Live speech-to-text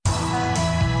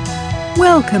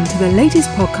Welcome to the latest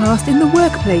podcast in the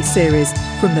Workplace series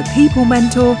from the People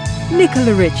Mentor,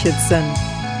 Nicola Richardson.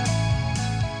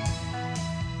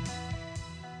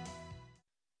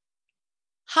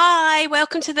 Hi,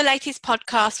 welcome to the latest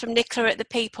podcast from Nicola at the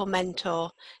People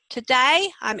Mentor. Today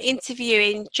I'm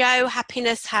interviewing Jo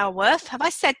Happiness Howarth. Have I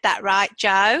said that right,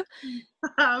 Jo?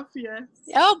 Yes.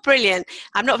 Oh, brilliant.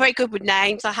 I'm not very good with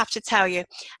names, I have to tell you.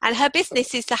 And her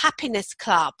business is the Happiness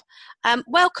Club.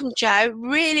 Welcome, Jo.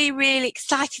 Really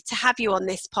excited to have you on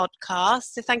this podcast.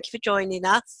 So thank you for joining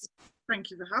us.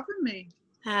 Thank you for having me.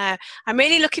 I'm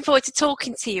really looking forward to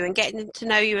talking to you and getting to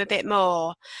know you a bit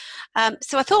more.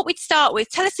 So I thought we'd start with,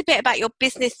 tell us a bit about your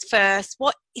business first,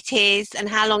 what it is and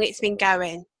how long it's been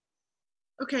going.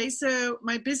 Okay, so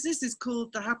my business is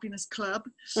called the Happiness Club.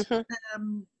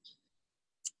 Mm-hmm.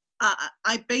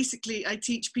 I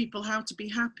teach people how to be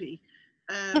happy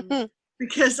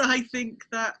because I think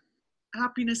that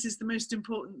happiness is the most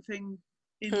important thing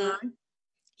in life.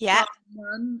 Yeah.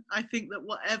 I think that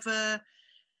whatever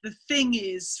the thing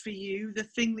is for you, the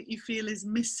thing that you feel is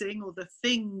missing, or the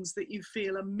things that you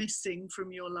feel are missing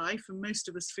from your life, and most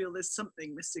of us feel there's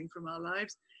something missing from our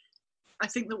lives, I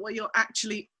think that what you're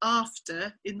actually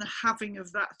after in the having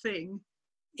of that thing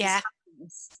is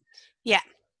happiness. Yeah.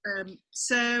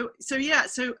 So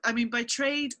I mean, by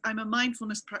trade, I'm a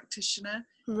mindfulness practitioner.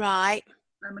 Right.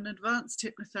 I'm an advanced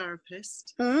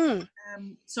hypnotherapist. Mm.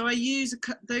 So I use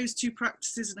those two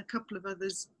practices and a couple of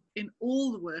others in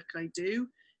all the work I do.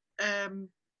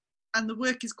 And the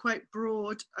work is quite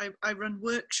broad. I run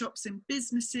workshops in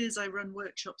businesses, I run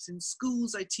workshops in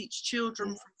schools, I teach children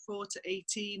from 4 to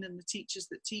 18 and the teachers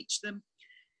that teach them.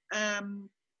 And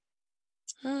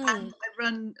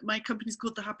my company's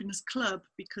called the Happiness Club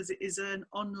because it is an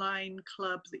online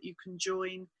club that you can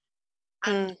join.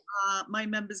 And my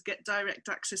members get direct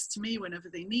access to me whenever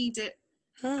they need it.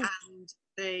 And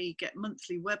they get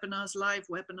monthly webinars, live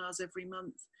webinars every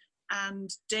month,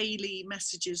 and daily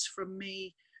messages from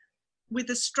me with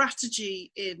a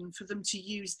strategy in for them to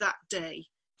use that day.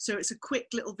 So it's a quick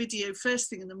little video first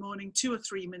thing in the morning, 2 or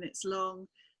 3 minutes long,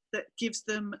 that gives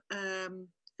them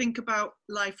think about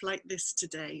life like this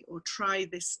today, or try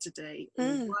this today, or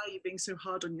why are you being so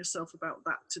hard on yourself about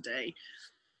that today?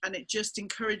 And it just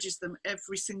encourages them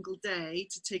every single day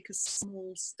to take a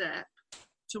small step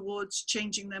towards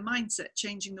changing their mindset,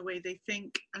 changing the way they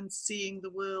think, and seeing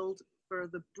the world for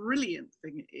the brilliant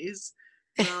thing it is,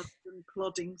 rather than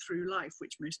plodding through life,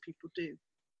 which most people do.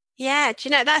 Yeah, do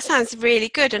you know, that sounds really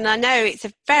good. And I know it's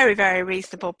a very, very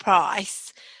reasonable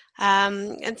price.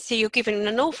 And so you're giving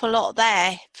an awful lot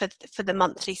there for the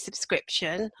monthly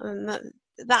subscription. And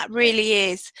that really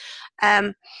is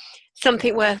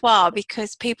something worthwhile,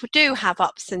 because people do have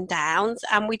ups and downs,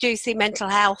 and we do see mental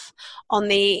health on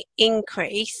the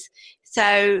increase.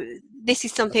 So this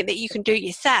is something that you can do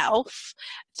yourself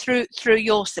through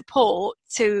your support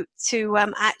to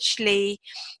actually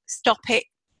stop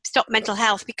mental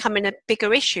health becoming a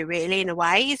bigger issue, really, in a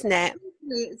way, isn't it?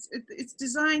 It's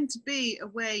designed to be a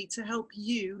way to help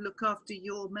you look after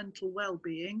your mental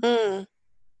well-being.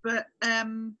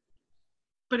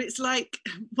 But it's like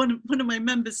one of my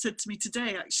members said to me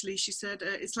today, actually, she said,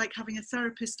 it's like having a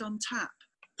therapist on tap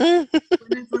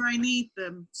whenever I need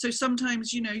them. So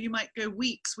sometimes, you might go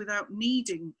weeks without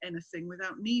needing anything,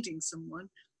 without needing someone.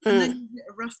 And then you hit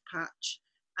a rough patch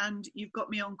and you've got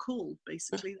me on call,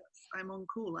 basically. I'm on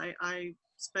call. I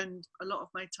spend a lot of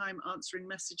my time answering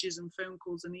messages and phone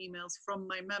calls and emails from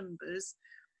my members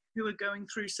who are going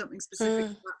through something specific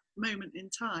at that moment in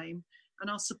time, and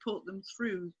I'll support them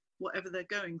through whatever they're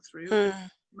going through and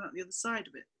come out the other side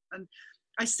of it. And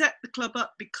I set the club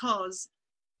up because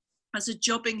as a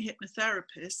jobbing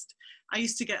hypnotherapist, I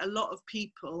used to get a lot of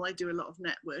people, I do a lot of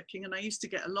networking, and I used to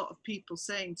get a lot of people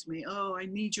saying to me, oh, I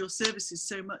need your services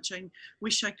so much, I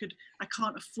wish I could, I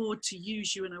can't afford to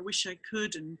use you, and I wish I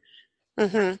could. And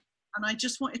I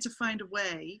just wanted to find a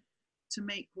way to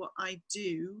make what I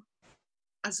do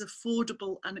as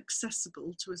affordable and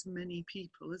accessible to as many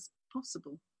people as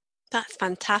possible. That's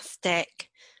fantastic.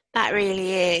 That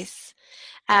really is.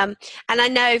 And I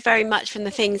know very much from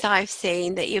the things I've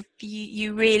seen that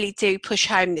you really do push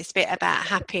home this bit about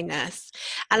happiness.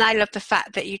 And I love the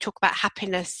fact that you talk about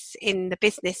happiness in the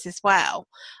business as well,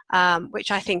 which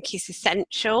I think is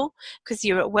essential, because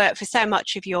you're at work for so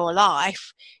much of your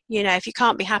life. If you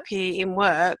can't be happy in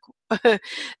work,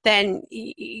 then,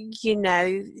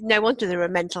 no wonder there are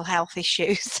mental health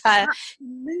issues.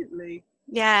 Absolutely.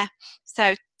 Yeah.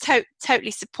 So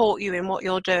totally support you in what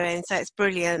you're doing. So it's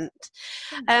brilliant.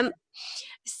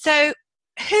 So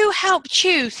who helped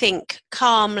you think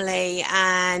calmly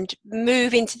and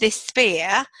move into this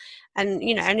sphere and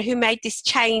and who made this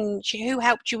change, who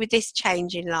helped you with this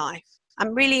change in life?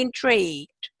 I'm really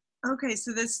intrigued. Okay,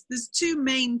 so there's two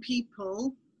main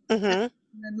people, Mm-hmm. and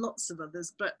then lots of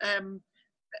others, but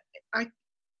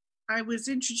I was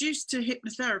introduced to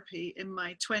hypnotherapy in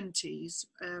my 20s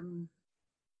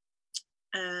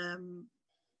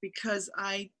because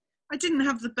I didn't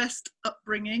have the best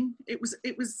upbringing. It was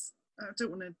I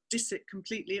don't want to diss it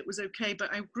completely. It was okay,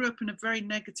 but I grew up in a very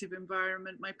negative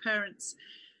environment. My parents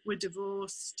were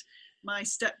divorced. My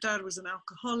stepdad was an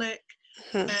alcoholic,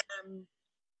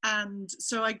 and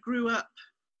so I grew up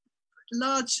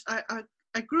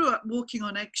I grew up walking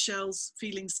on eggshells,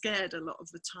 feeling scared a lot of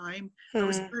the time. I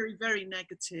was very, very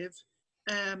negative.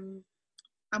 And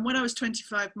when I was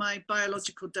 25, my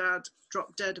biological dad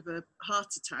dropped dead of a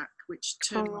heart attack, which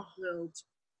turned my world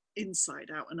inside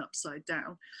out and upside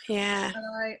down. Yeah.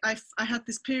 And I had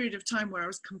this period of time where I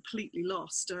was completely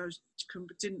lost.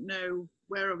 Didn't know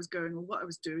where I was going or what I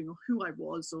was doing or who I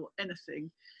was or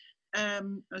anything. I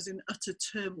was in utter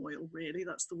turmoil, really.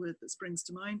 That's the word that springs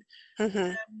to mind.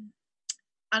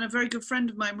 And a very good friend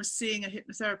of mine was seeing a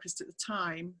hypnotherapist at the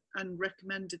time and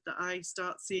recommended that I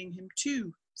start seeing him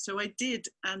too. So I did,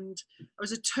 and I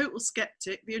was a total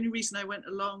skeptic. The only reason I went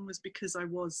along was because I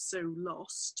was so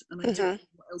lost and I didn't know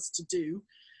what else to do.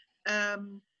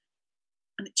 And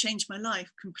it changed my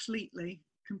life completely.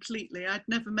 I'd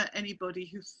never met anybody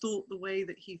who thought the way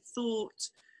that he thought,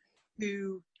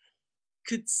 who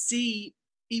could see,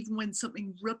 even when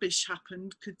something rubbish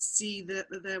happened, could see that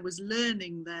there was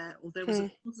learning there or there was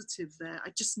a positive there.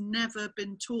 I'd just never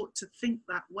been taught to think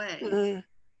that way.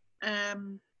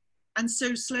 And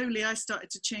so slowly I started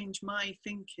to change my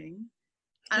thinking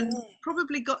and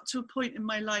probably got to a point in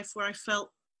my life where I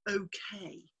felt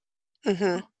okay.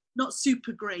 Not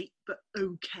super great, but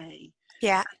okay.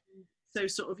 Yeah. So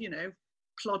sort of,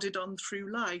 plodded on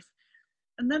through life.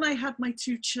 And then I had my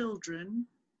two children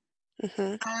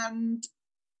and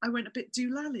I went a bit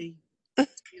doolally, to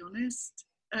be honest.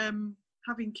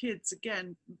 Having kids,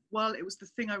 again, while it was the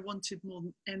thing I wanted more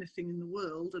than anything in the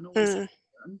world and always have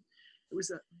done, it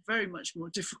was very much more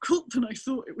difficult than I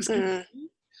thought it was going to be.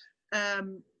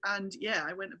 And yeah,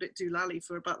 I went a bit doolally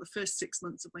for about the first 6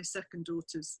 months of my second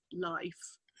daughter's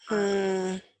life.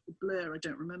 The blur, I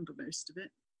don't remember most of it.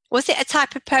 Was it a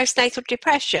type of postnatal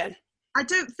depression? I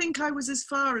don't think I was as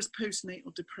far as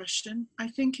postnatal depression. I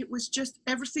think it was just,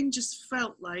 everything just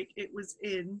felt like it was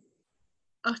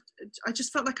I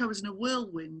just felt like I was in a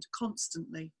whirlwind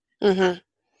constantly. I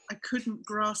couldn't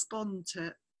grasp on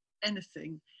to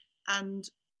anything. And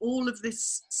all of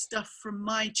this stuff from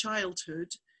my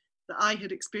childhood that I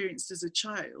had experienced as a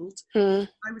child,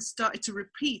 I was started to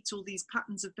repeat all these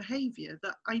patterns of behaviour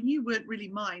that I knew weren't really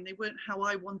mine. They weren't how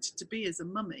I wanted to be as a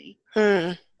mummy.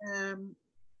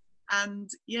 And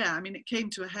yeah, I mean, it came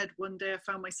to a head one day. I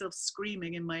found myself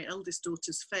screaming in my eldest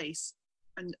daughter's face.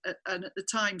 And at the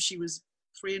time she was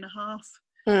 3.5.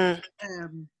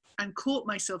 And caught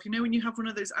myself, when you have one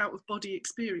of those out of body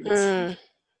experiences,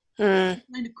 I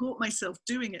kind of caught myself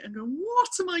doing it and going, what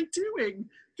am I doing?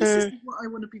 This isn't what I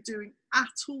want to be doing at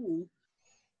all.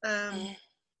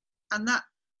 And that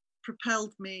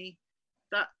propelled me,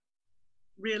 that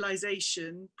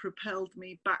realization propelled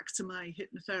me back to my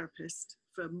hypnotherapist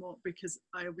for more, because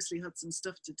I obviously had some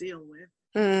stuff to deal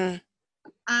with.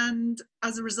 And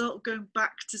as a result of going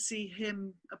back to see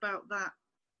him about that,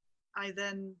 I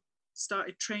then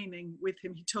started training with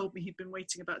him. He told me he'd been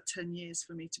waiting about 10 years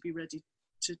for me to be ready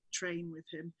to train with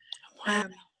him. Wow.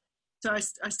 So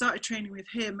I started training with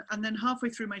him, and then halfway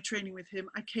through my training with him,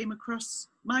 I came across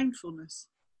mindfulness.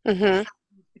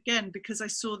 Again, because I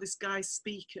saw this guy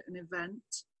speak at an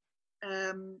event,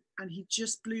 and he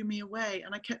just blew me away.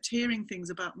 And I kept hearing things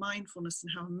about mindfulness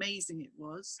and how amazing it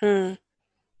was.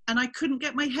 And I couldn't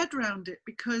get my head around it,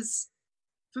 because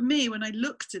for me, when I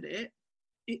looked at it,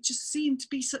 it just seemed to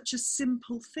be such a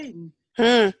simple thing.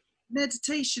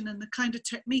 Meditation and the kind of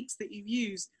techniques that you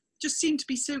use just seemed to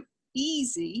be so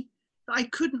easy that I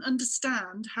couldn't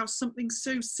understand how something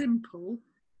so simple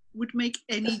would make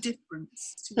any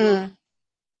difference to you.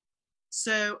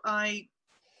 So I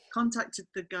contacted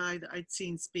the guy that I'd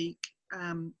seen speak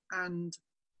and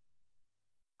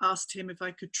asked him if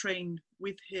I could train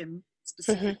with him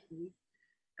specifically.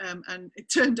 And it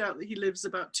turned out that he lives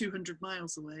about 200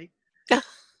 miles away.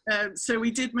 So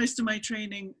we did most of my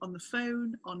training on the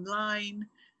phone, online.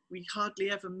 We hardly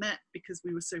ever met because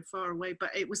we were so far away,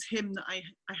 but it was him that I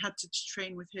had to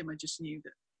train with him. I just knew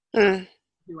that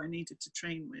who I needed to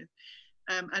train with.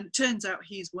 And it turns out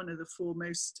he's one of the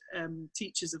foremost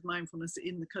teachers of mindfulness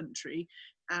in the country.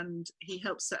 And he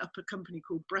helped set up a company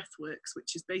called Breathworks,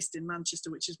 which is based in Manchester,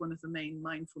 which is one of the main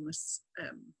mindfulness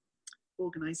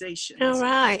organisations. All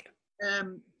right.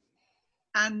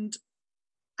 And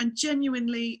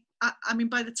genuinely, I mean,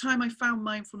 by the time I found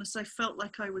mindfulness, I felt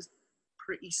like I was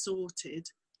pretty sorted.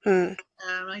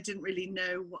 I didn't really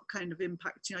know what kind of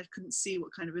impact, I couldn't see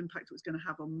what kind of impact it was going to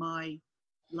have on my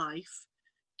life.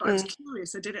 But I was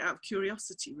curious. I did it out of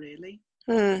curiosity, really.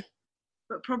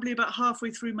 But probably about halfway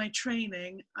through my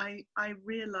training, I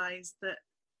realised that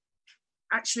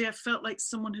actually I felt like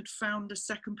someone had found a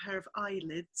second pair of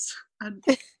eyelids and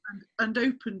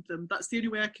opened them. That's the only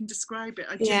way I can describe it.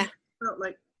 I genuinely felt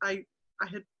like I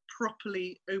had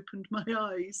properly opened my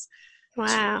eyes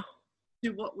to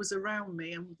what was around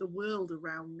me and the world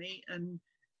around me and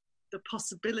the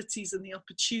possibilities and the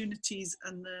opportunities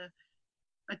and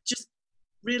I just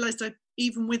realised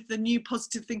even with the new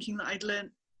positive thinking that I'd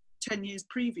learned 10 years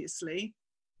previously,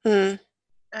 I'd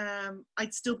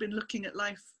still been looking at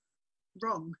life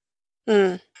wrong.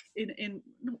 In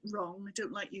not wrong, I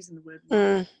don't like using the word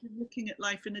wrong. Looking at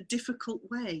life in a difficult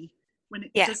way when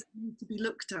it doesn't need to be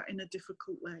looked at in a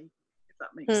difficult way, if that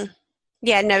makes sense.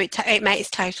 Yeah, no, it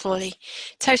makes total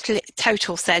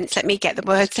sense. Let me get the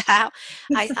words out.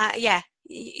 Yeah,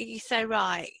 you're so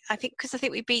right. I think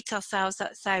we beat ourselves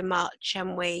up so much,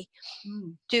 and we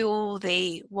do all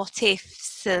the what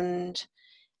ifs, and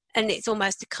it's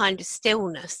almost a kind of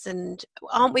stillness. And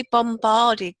aren't we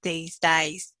bombarded these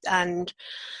days? And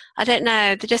I don't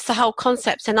know, just the whole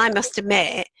concept. And I must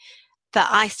admit that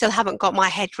I still haven't got my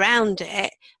head round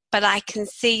it, but I can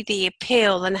see the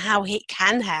appeal and how it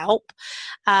can help.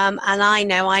 And I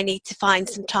know I need to find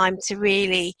some time to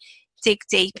really dig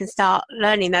deep and start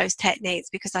learning those techniques,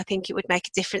 because I think it would make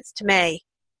a difference to me.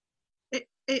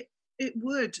 It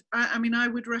would. I mean, I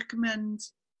would recommend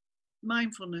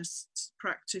mindfulness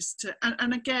practice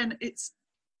and again,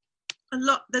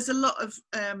 there's a lot of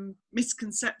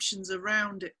misconceptions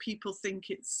around it. People think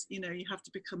it's, you have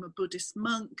to become a Buddhist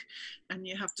monk and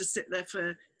you have to sit there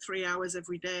for 3 hours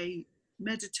every day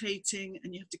meditating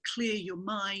and you have to clear your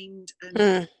mind, and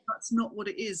that's not what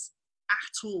it is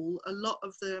at all. A lot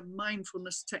of the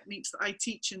mindfulness techniques that I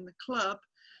teach in the club,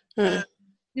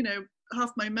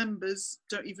 half my members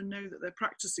don't even know that they're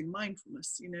practicing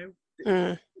mindfulness.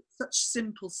 It's such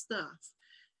simple stuff.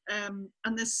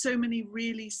 And there's so many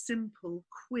really simple,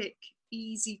 quick,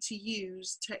 easy to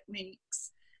use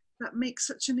techniques that make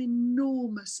such an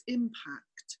enormous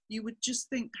impact. You would just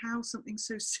think how something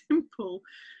so simple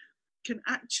can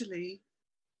actually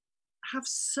have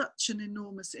such an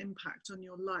enormous impact on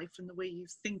your life and the way you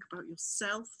think about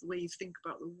yourself, the way you think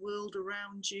about the world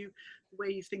around you, the way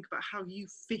you think about how you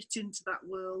fit into that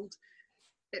world.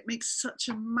 It makes such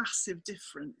a massive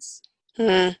difference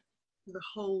to the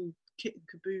whole kit and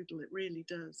caboodle. It really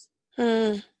does.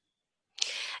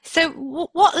 So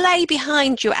what lay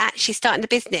behind you actually starting the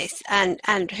business,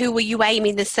 and who were you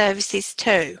aiming the services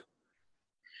to?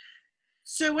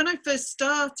 So when I first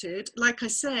started, like I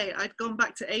say, I'd gone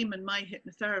back to Eamon, my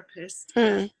hypnotherapist,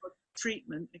 for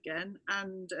treatment again,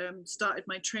 and started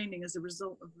my training as a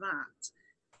result of that.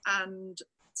 And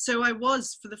so I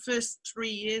was, for the first 3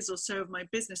 years or so of my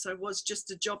business, I was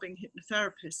just a jobbing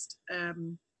hypnotherapist.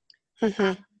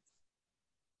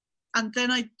 And then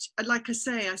like I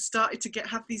say, I started to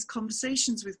have these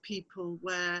conversations with people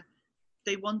where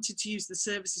they wanted to use the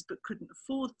services but couldn't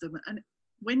afford them. And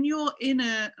when you're and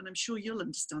I'm sure you'll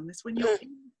understand this, when you're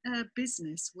in a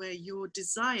business where your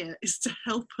desire is to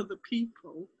help other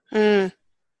people, to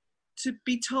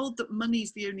be told that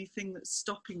money's the only thing that's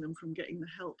stopping them from getting the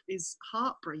help is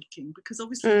heartbreaking, because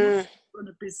obviously you run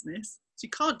a business, so you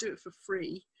can't do it for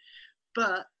free,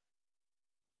 but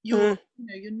your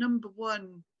number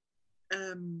one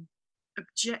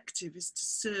objective is to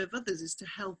serve others, is to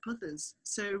help others.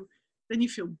 So then you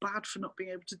feel bad for not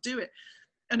being able to do it.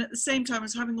 And at the same time, I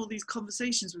was having all these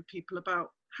conversations with people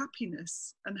about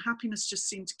happiness, and happiness just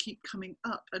seemed to keep coming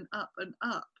up and up and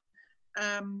up.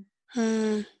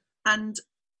 And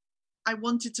I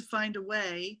wanted to find a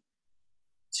way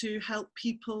to help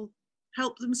people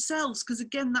help themselves, because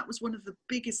again, that was one of the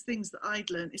biggest things that I'd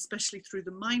learned, especially through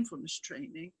the mindfulness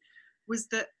training, was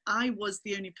that I was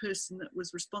the only person that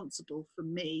was responsible for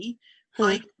me.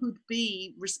 I could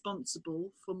be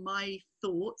responsible for my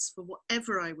thoughts, for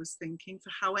whatever I was thinking,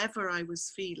 for however I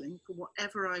was feeling, for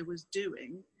whatever I was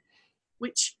doing,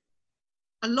 which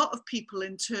a lot of people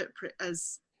interpret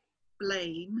as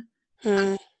blame.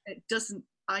 And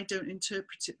I don't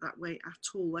interpret it that way at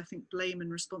all. I think blame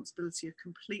and responsibility are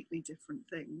completely different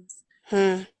things.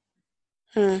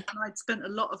 And I'd spent a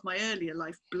lot of my earlier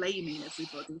life blaming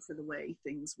everybody for the way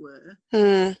things were.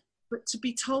 But to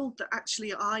be told that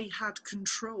actually I had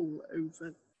control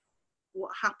over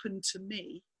what happened to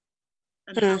me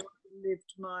and how I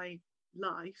lived my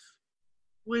life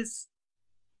was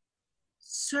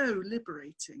so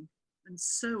liberating and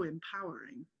so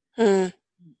empowering.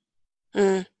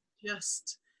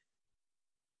 Just,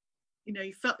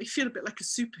 you feel a bit like a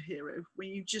superhero when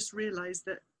you just realize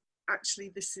that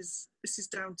actually this is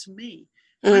down to me.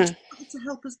 And I just wanted to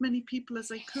help as many people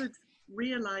as I could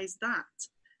realize that.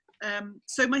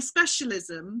 So my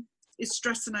specialism is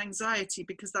stress and anxiety,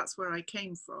 because that's where I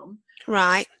came from.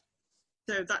 Right.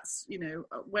 So that's,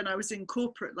 when I was in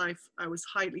corporate life, I was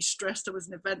highly stressed. I was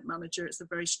an event manager. It's a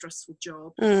very stressful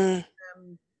job. I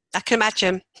can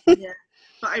imagine. Yeah.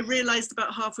 But I realized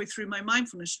about halfway through my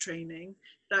mindfulness training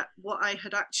that what I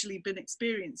had actually been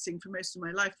experiencing for most of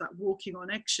my life, that walking on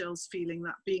eggshells feeling,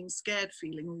 that being scared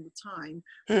feeling all the time,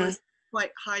 was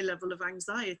quite high level of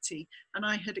anxiety. And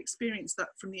I had experienced that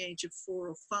from the age of 4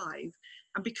 or 5.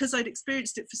 And because I'd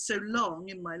experienced it for so long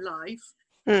in my life,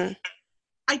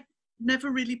 I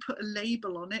never really put a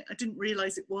label on it. I didn't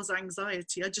realize it was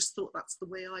anxiety. I just thought that's the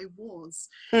way I was.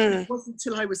 And it wasn't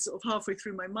until I was sort of halfway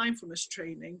through my mindfulness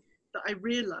training that I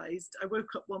realized. I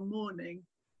woke up one morning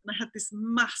and I had this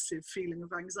massive feeling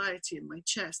of anxiety in my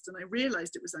chest, and I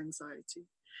realized it was anxiety.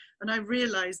 And I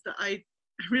realized that I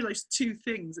realized 2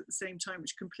 things at the same time,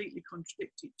 which completely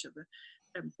contradict each other,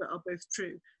 but are both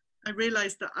true. I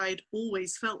realized that I'd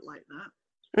always felt like that,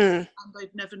 and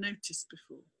I'd never noticed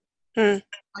before.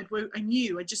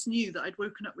 I just knew that I'd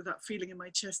woken up with that feeling in my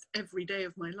chest every day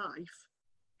of my life.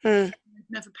 I'd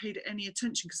never paid it any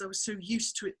attention because I was so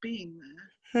used to it being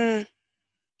there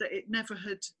that it never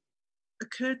had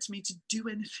occurred to me to do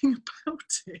anything about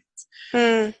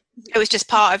it. It was just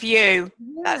part of you.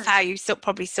 Yeah. That's how you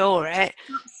probably saw it.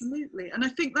 Absolutely. And I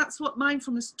think that's what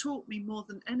mindfulness taught me more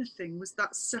than anything, was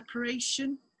that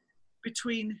separation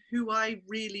between who I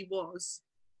really was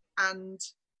and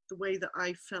the way that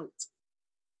I felt.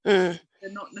 They're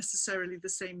not necessarily the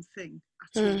same thing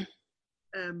at all.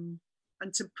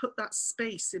 And to put that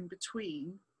space in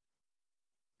between,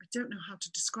 I don't know how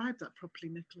to describe that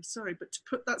properly, Nicola, sorry, but to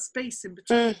put that space in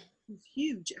between is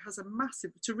huge. It has a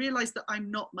massive, to realize that I'm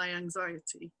not my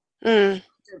anxiety. I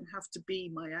don't have to be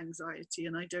my anxiety,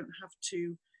 and I don't have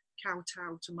to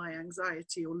kowtow to my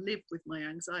anxiety or live with my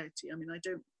anxiety. I mean, I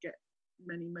don't get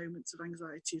many moments of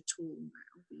anxiety at all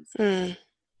now these days.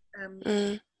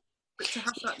 But to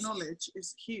have that knowledge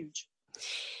is huge.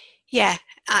 Yeah,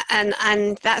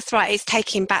 and that's right. It's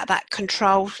taking back that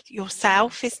control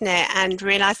yourself, isn't it? And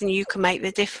realizing you can make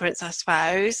the difference, I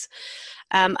suppose.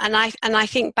 And I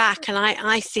think back, and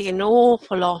I see an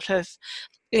awful lot of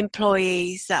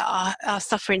employees that are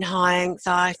suffering high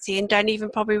anxiety and don't even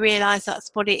probably realize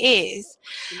that's what it is.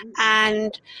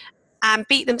 Absolutely. And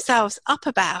beat themselves up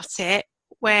about it,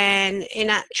 when in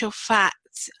actual fact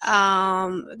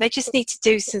they just need to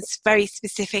do some very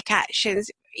specific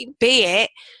actions, be it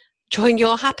join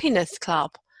your happiness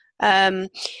club,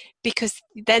 because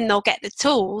then they'll get the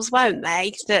tools, won't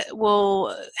they, that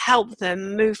will help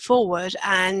them move forward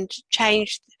and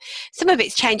change. Some of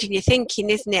it's changing your thinking,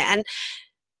 isn't it? And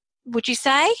would you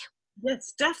say?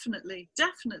 Yes, definitely.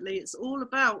 It's all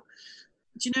about,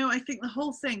 I think the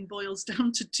whole thing boils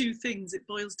down to 2 things. It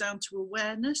boils down to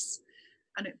awareness,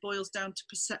 and it boils down to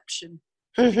perception.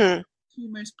 2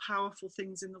 most powerful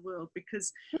things in the world,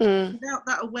 because without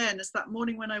that awareness, that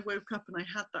morning when I woke up and I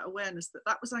had that awareness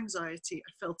that was anxiety,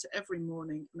 I felt it every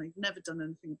morning and I'd never done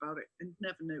anything about it and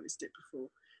never noticed it before.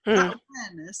 That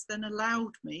awareness then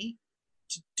allowed me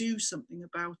to do something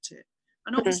about it.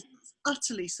 And obviously it's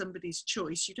utterly somebody's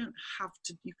choice. You don't have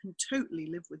to, you can totally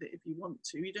live with it if you want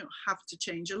to. You don't have to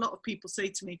change. A lot of people say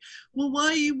to me, well, why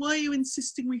are you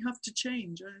insisting we have to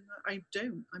change? I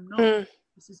don't, I'm not.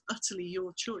 This is utterly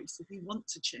your choice. If you want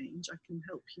to change, I can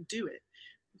help you do it.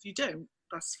 If you don't,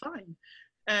 that's fine.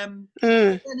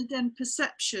 But then again,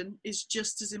 perception is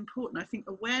just as important. I think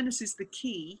awareness is the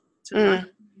key to life,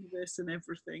 the universe and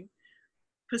everything.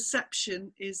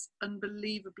 Perception is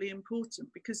unbelievably important,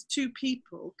 because 2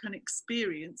 people can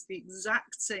experience the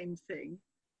exact same thing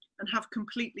and have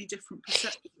completely different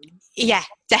perceptions. Yeah,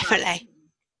 definitely.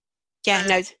 Yeah,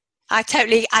 no, I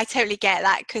totally get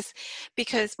that,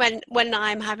 because when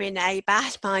I'm having a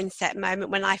bad mindset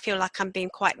moment, when I feel like I'm being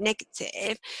quite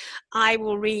negative, I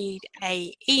will read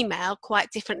a email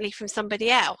quite differently from somebody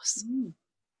else.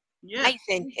 Yeah.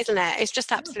 Amazing, isn't it? It's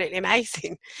just absolutely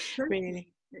amazing. Totally.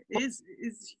 Really. It is.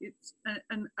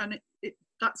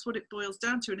 That's what it boils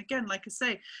down to. And again, like I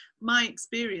say, my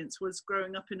experience was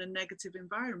growing up in a negative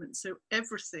environment. So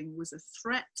everything was a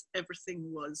threat. Everything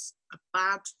was a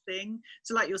bad thing.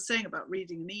 So like you're saying about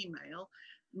reading an email,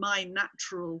 my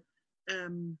natural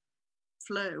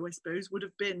flow, I suppose, would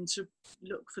have been to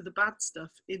look for the bad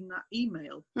stuff in that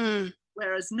email.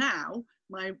 Whereas now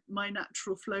my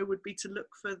natural flow would be to look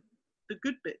for the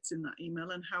good bits in that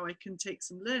email and how I can take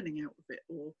some learning out of it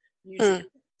or use it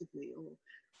effectively, or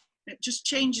it just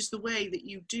changes the way that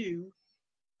you do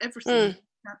everything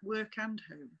at work and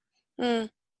home.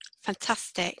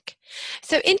 Fantastic.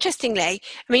 So interestingly,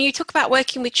 I mean, you talk about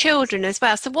working with children as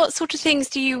well. So what sort of things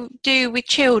do you do with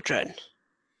children?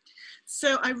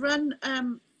 So I run a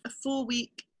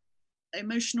 4-week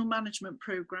emotional management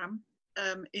program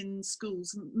in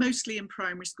schools, mostly in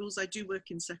primary schools. I do work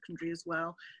in secondary as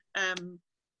well.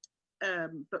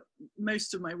 But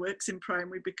most of my work's in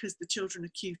primary because the children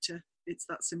are cuter. It's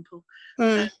that simple.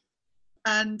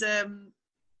 And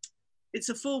it's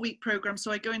a 4-week program,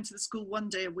 so I go into the school 1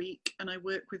 day a week and I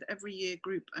work with every year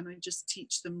group and I just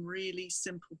teach them really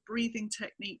simple breathing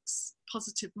techniques,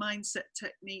 positive mindset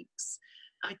techniques.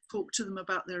 I talk to them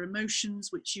about their emotions,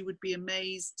 which you would be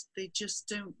amazed they just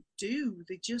don't do.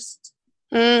 They just,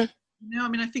 I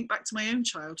mean, I think back to my own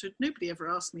childhood. Nobody ever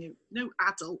asked me, no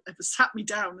adult ever sat me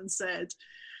down and said,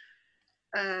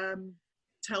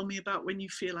 tell me about when you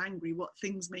feel angry, what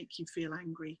things make you feel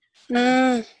angry.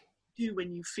 Do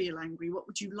when you feel angry, what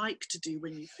would you like to do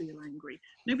when you feel angry?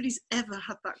 Nobody's ever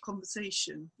had that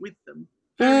conversation with them,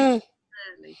 very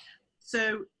rarely.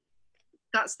 So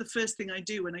that's the first thing I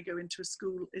do when I go into a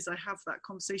school, is I have that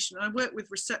conversation. And I work with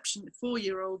reception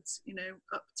 4-year-olds, you know,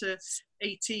 up to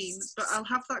 18, but I'll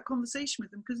have that conversation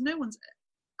with them because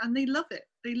and they love it.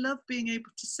 They love being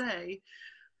able to say,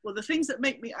 well, the things that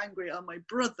make me angry are my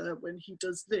brother when he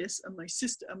does this, and my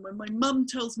sister, and when my mum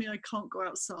tells me I can't go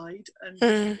outside,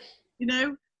 and you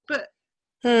know, but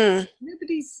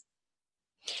nobody's.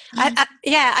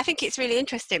 I think it's really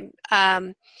interesting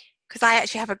because I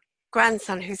actually have a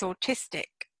grandson who's autistic,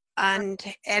 and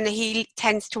he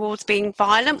tends towards being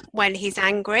violent when he's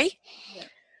angry.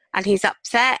 And he's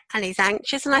upset and he's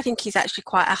anxious, and I think he's actually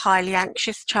quite a highly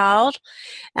anxious child.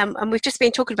 And we've just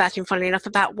been talking about him, funnily enough,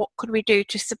 about what could we do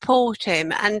to support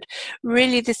him. And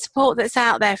really the support that's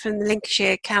out there from the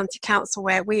Lincolnshire County Council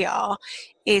where we are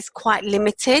is quite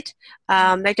limited.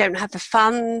 They don't have the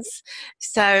funds.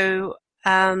 So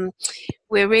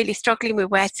we're really struggling with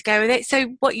where to go with it.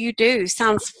 So what you do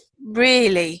sounds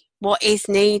really what is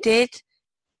needed.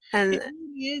 And it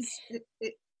really is.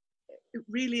 It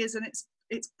really is. And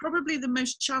it's probably the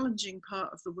most challenging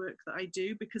part of the work that I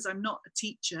do because I'm not a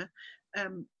teacher.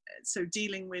 So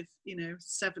dealing with,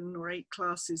 7 or 8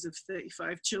 classes of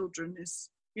 35 children is,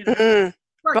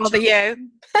 rather you.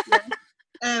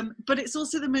 But it's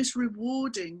also the most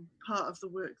rewarding part of the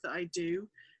work that I do.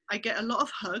 I get a lot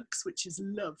of hugs, which is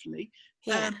lovely.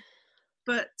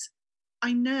 But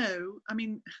I know,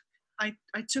 I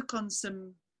took on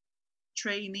some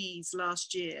trainees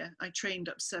last year. I trained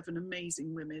up 7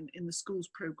 amazing women in the schools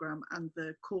program and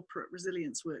the corporate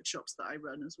resilience workshops that I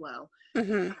run as well.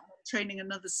 I'm training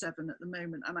another 7 at the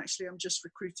moment, and actually I'm just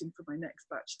recruiting for my next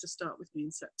batch to start with me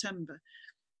in September.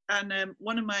 And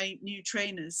one of my new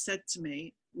trainers said to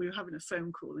me, we were having a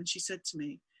phone call, and she said to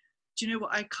me, do you know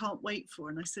what I can't wait for?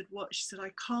 And I said, what? She said,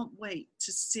 I can't wait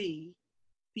to see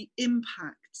the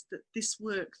impact that this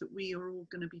work that we are all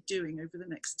going to be doing over the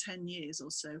next 10 years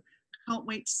or so, I can't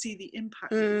wait to see the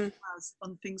impact that it has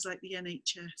on things like the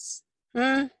NHS.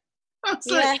 I was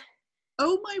like,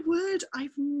 oh my word,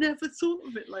 I've never thought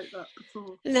of it like that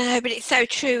before. No, but it's so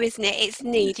true, isn't it? It's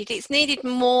needed. It's needed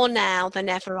more now than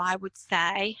ever, I would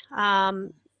say.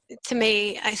 To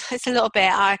me, it's a little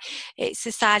bit, it's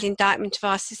a sad indictment of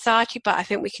our society, but I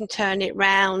think we can turn it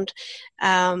round.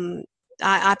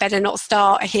 I better not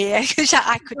start here because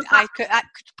I could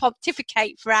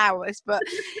pontificate for hours, but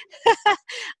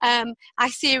I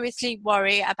seriously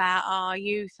worry about our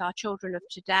youth, our children of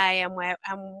today, and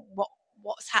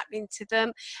what's happening to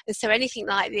them. And so anything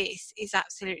like this is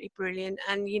absolutely brilliant.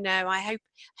 And I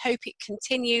hope it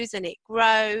continues and it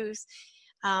grows.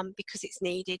 Because it's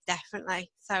needed,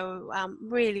 definitely. So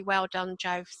really well done,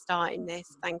 Jo, for starting this.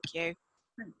 Thank you.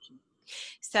 Thank you.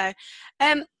 So,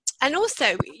 and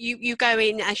also you go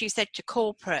in, as you said, to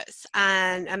corporates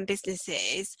and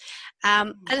businesses.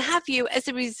 And have you, as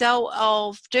a result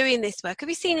of doing this work, have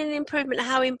you seen an improvement in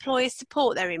how employers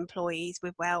support their employees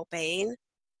with well-being?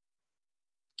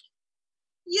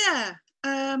 Yeah.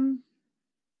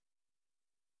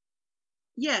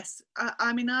 Yes.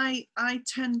 I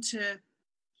tend to.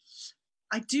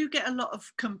 I do get a lot of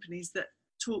companies that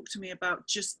talk to me about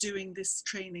just doing this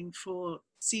training for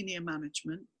senior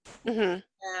management.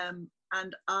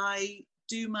 And I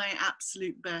do my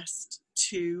absolute best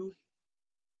to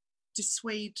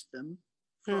dissuade them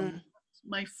from that.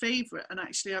 my favourite, and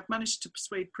actually I've managed to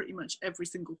persuade pretty much every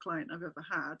single client I've ever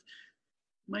had,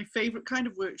 my favourite kind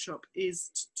of workshop is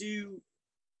to do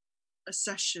a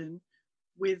session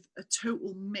with a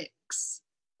total mix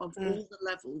of all the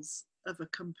levels of a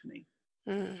company.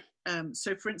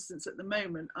 So for instance, at the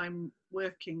moment I'm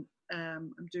working,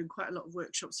 I'm doing quite a lot of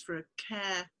workshops for a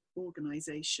care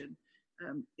organisation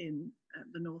in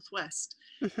the Northwest.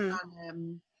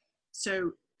 And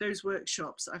so those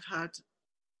workshops I've had,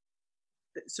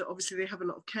 so obviously they have a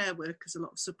lot of care workers, a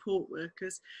lot of support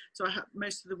workers. So I have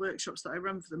most of the workshops that I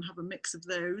run for them have a mix of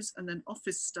those, and then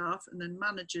office staff, and then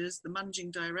managers, the managing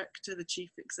director, the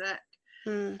chief exec,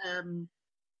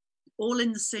 all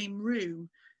in the same room.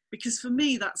 Because for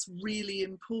me, that's really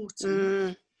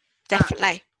important.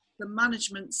 Definitely. The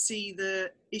management see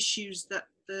the issues that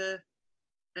the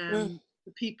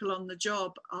people on the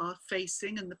job are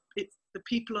facing, and the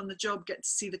people on the job get to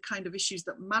see the kind of issues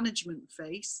that management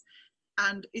face.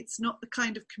 And it's not the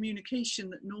kind of communication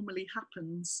that normally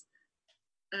happens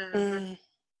very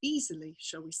easily,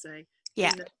 shall we say, in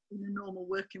a normal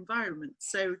work environment.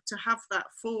 So to have that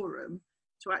forum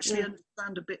to actually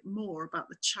understand a bit more about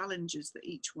the challenges that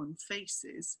each one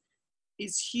faces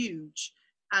is huge.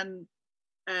 And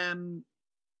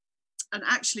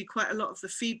actually quite a lot of the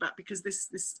feedback, because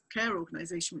this care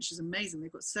organisation, which is amazing,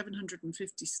 they've got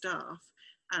 750 staff,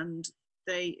 and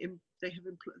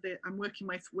I'm working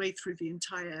my way through the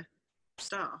entire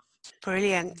staff.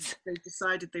 Brilliant. They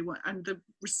decided they want, and the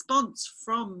response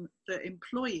from the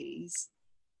employees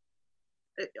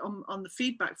on the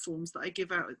feedback forms that I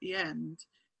give out at the end,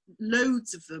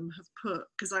 loads of them have put,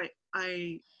 because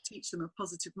I teach them a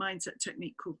positive mindset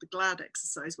technique called the GLAD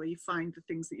exercise, where you find the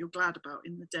things that you're glad about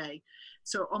in the day.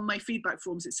 So on my feedback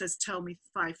forms it says, tell me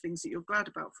 5 things that you're glad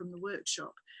about from the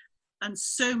workshop, and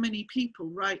so many people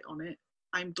write on it,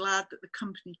 I'm glad that the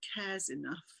company cares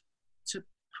enough to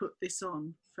put this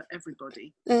on for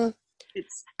everybody.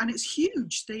 It's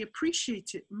huge. They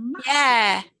appreciate it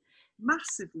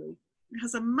massively. It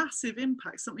has a massive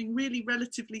impact. Something really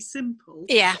relatively simple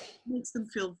makes them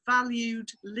feel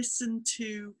valued, listened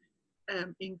to,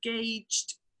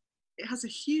 engaged. It has a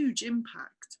huge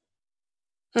impact.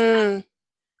 And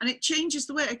it changes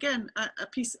the way, again, I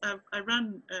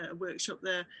ran a workshop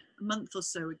there a month or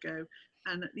so ago,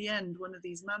 and at the end one of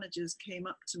these managers came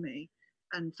up to me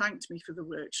and thanked me for the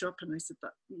workshop, and I said,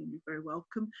 that you're very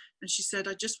welcome. And she said,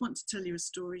 I just want to tell you a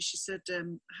story. She said, I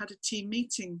had a team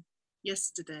meeting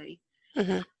yesterday.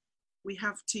 We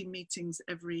have team meetings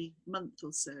every month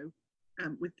or so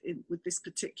with this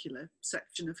particular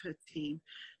section of her team.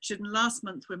 She said, last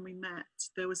month when we met,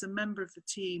 there was a member of the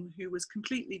team who was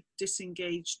completely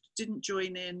disengaged, didn't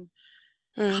join in,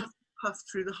 puffed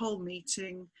through the whole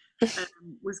meeting,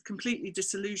 was completely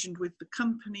disillusioned with the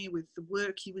company, with the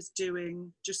work he was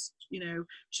doing. Just,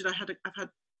 I've had a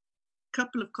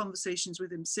couple of conversations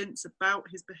with him since about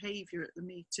his behaviour at the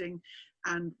meeting,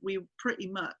 and we pretty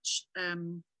much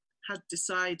had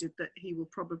decided that he will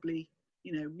probably,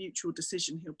 mutual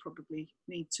decision, he'll probably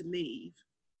need to leave.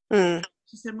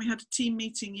 She said, we had a team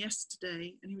meeting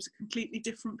yesterday and he was a completely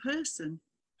different person.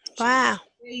 Wow. He was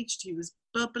engaged, he was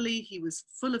bubbly, he was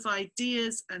full of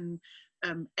ideas and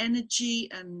energy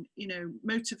and,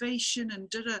 motivation and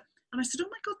da-da. And I said, oh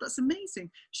my God, that's amazing.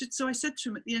 So I said to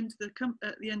him at the end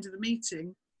of the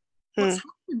meeting, what's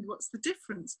happened? What's the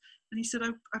difference? And he said,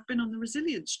 I've been on the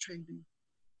resilience training.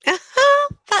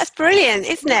 That's brilliant,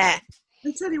 isn't it?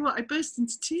 I tell you what, I burst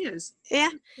into tears. Yeah.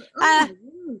 Oh my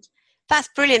word. That's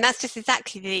brilliant. That's just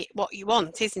exactly what you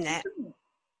want, isn't it?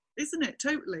 Isn't it?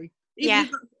 Totally. Even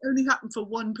if that only happened for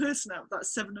one person out of that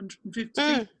 750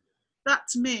 people, that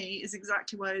to me is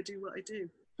exactly why I do what I do.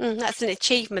 That's an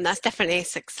achievement. That's definitely a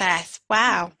success.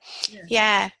 Wow.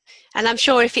 Yeah. And I'm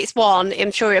sure if it's one,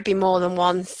 I'm sure it'll be more than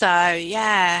one. So,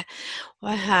 yeah.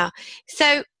 Wow.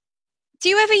 So, do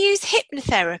you ever use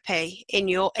hypnotherapy in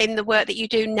the work that you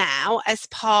do now as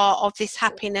part of this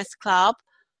happiness club?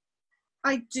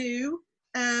 I do.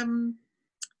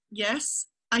 Yes.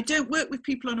 I don't work with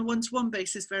people on a one-to-one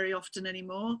basis very often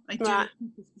anymore. I do if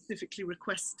people specifically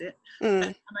request it.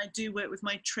 And I do work with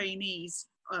my trainees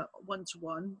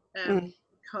one-to-one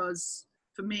because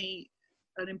for me,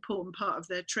 an important part of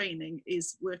their training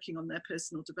is working on their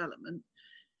personal development.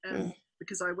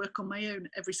 Because I work on my own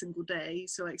every single day,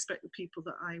 so I expect the people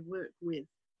that I work with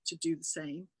to do the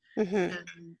same.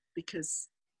 Because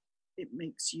it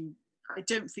makes you, I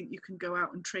don't think you can go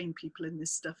out and train people in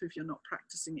this stuff if you're not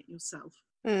practicing it yourself.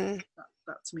 That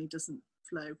to me doesn't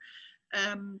flow.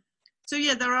 So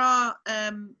yeah, there are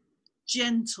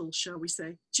gentle, shall we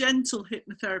say, gentle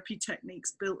hypnotherapy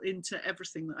techniques built into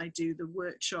everything that I do, the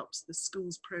workshops, the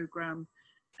schools program,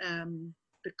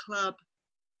 the club.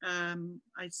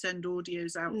 I send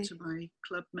audios out to my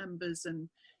club members, and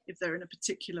if they're in a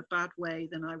particular bad way,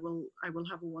 then I will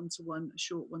have a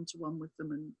short one-to-one with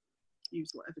them, and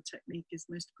use whatever technique is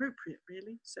most appropriate,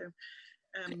 really. So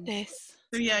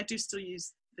yeah, I do still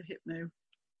use the hypno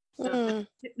stuff.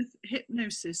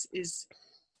 Hypnosis is,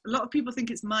 a lot of people think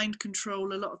it's mind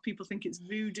control, a lot of people think it's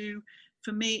voodoo.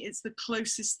 For me, it's the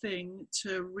closest thing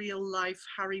to real life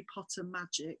Harry Potter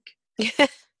magic that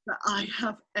I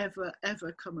have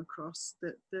ever come across.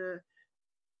 That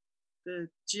the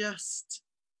just,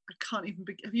 I can't even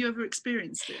have you ever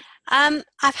experienced it?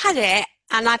 I've had it,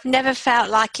 and I've never felt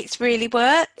like it's really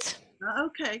worked.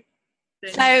 Okay.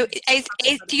 Then so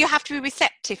do you have to be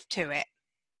receptive to it?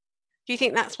 Do you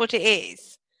think that's what it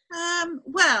is?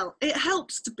 Well, it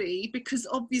helps to be, because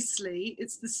obviously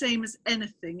it's the same as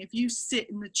anything. If you sit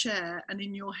in the chair and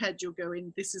in your head you're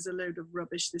going, this is a load of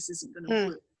rubbish, this isn't going to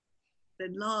work,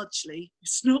 then largely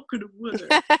it's not going to work.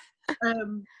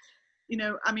 You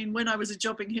know, I mean, when I was a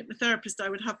jobbing hypnotherapist, I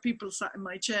would have people sat in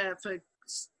my chair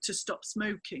to stop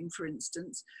smoking, for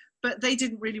instance, but they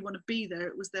didn't really want to be there.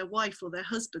 It was their wife or their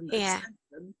husband that sent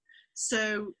them,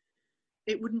 so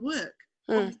it wouldn't work.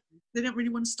 They don't really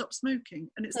want to stop smoking,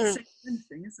 and it's the same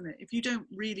thing, isn't it? If you don't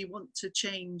really want to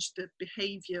change the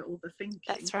behaviour or the thinking,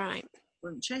 that's right, it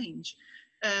won't change.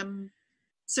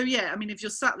 So yeah, I mean, if you're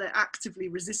sat there actively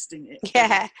resisting it,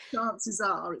 chances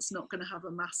are it's not going to have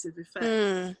a massive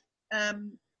effect.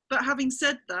 But having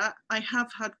said that, I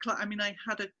have had, I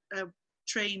had a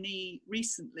trainee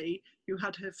recently who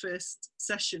had her first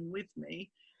session with me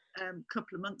a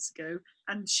couple of months ago,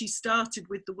 and she started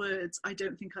with the words, "I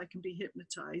don't think I can be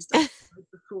hypnotized. I've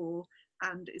tried before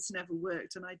and it's never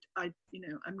worked, and I you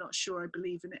know, I'm not sure I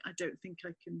believe in it. I don't think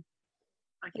I can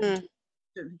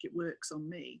don't think it works on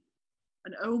me."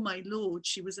 And oh my Lord,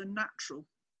 she was a natural.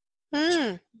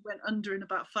 She went under in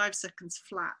about 5 seconds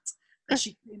flat, and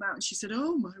she came out and she said,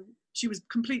 "Oh my," she was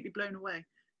completely blown away.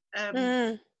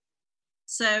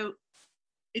 So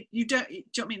you know what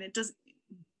I mean?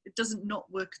 It doesn't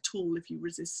not work at all if you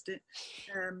resist it.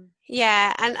 And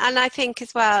I think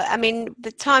as well, I mean,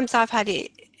 the times I've had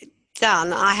it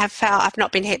done, I have felt I've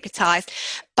not been hypnotized,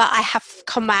 but I have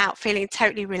come out feeling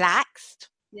totally relaxed.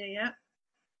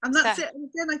 And that's it. And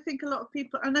again, I think a lot of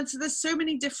people, and there's so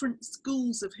many different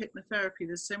schools of hypnotherapy,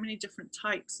 there's so many different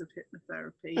types of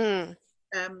hypnotherapy.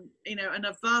 You know, and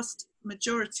a vast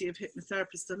majority of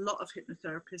hypnotherapists, a lot of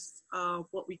hypnotherapists are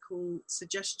what we call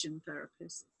suggestion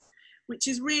therapists, which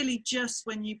is really just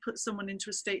when you put someone into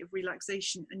a state of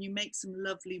relaxation and you make some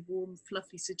lovely, warm,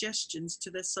 fluffy suggestions to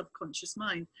their subconscious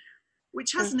mind,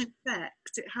 which has an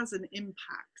effect, it has an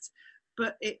impact,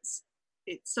 but it's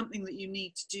something that you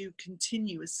need to do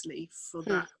continuously for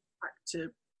that impact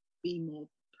to be more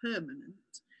permanent.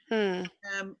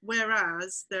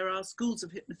 Whereas there are schools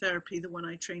of hypnotherapy, the one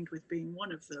I trained with being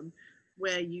one of them,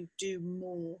 where you do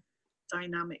more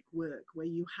dynamic work, where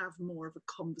you have more of a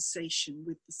conversation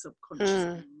with the subconscious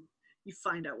mind. You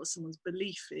find out what someone's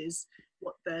belief is,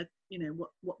 what their, you know,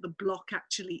 what the block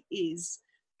actually is,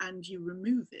 and you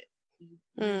remove it. You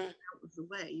move it out of the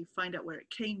way. You find out where it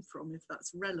came from, if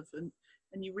that's relevant,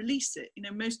 and you release it. You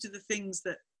know, most of the things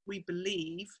that we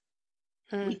believe,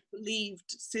 we believed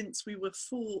since we were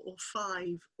 4 or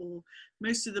 5, or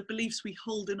most of the beliefs we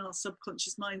hold in our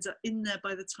subconscious minds are in there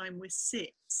by the time we're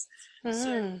 6.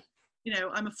 So, you know,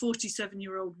 I'm a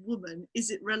 47-year-old woman. Is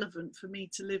it relevant for me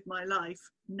to live my life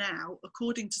now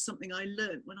according to something I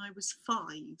learned when I was 5?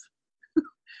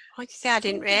 I see, I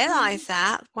didn't realise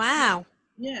that. Wow.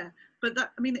 Yeah, but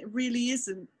that, I mean, it really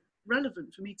isn't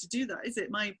relevant for me to do that, is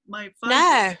it? My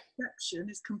 5-year-old perception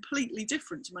is completely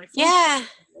different to my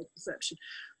 4-year-old perception,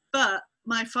 but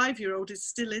my 5-year-old is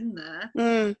still in there.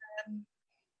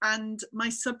 And my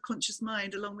subconscious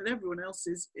mind, along with everyone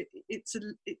else's, it's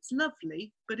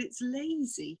lovely, but it's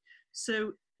lazy,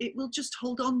 so it will just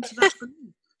hold on to that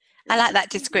belief. I like that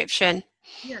description.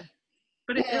 Yeah,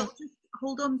 but it'll just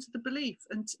hold on to the belief,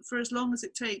 and for as long as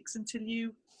it takes until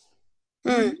you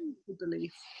remove the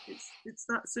belief. It's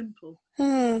that simple.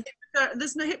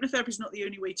 There's no, hypnotherapy is not the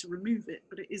only way to remove it,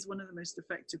 but it is one of the most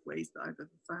effective ways that I've ever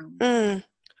found.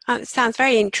 It sounds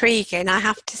very intriguing, I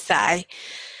have to say.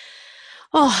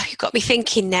 Oh, you've got me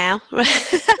thinking now.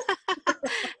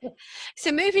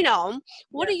 So moving on,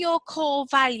 what are your core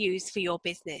values for your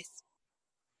business?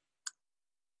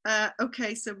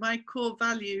 Okay, so my core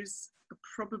values are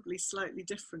probably slightly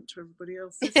different to everybody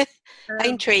else's.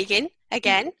 Intriguing,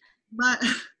 again.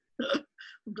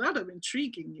 I'm glad I'm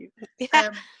intriguing you.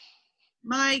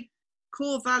 My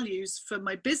core values for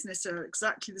my business are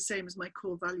exactly the same as my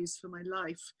core values for my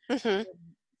life.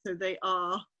 So they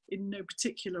are in no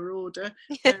particular order.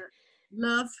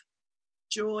 Love,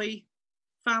 joy,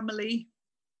 family,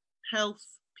 health,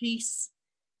 peace,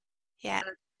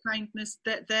 kindness.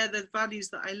 They're the values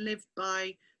that I live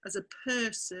by as a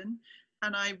person,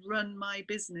 and I run my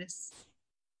business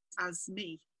as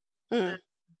me.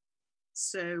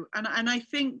 So, and I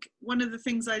think one of the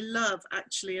things I love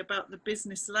actually about the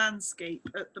business landscape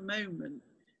at the moment,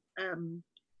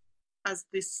 as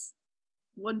this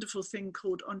wonderful thing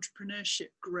called entrepreneurship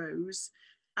grows,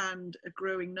 and a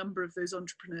growing number of those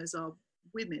entrepreneurs are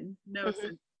women, no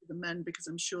offense to the men, because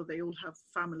I'm sure they all have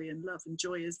family and love and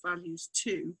joy as values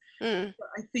too. But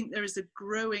I think there is a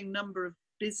growing number of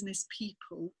business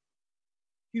people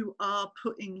who are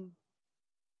putting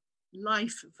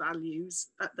life values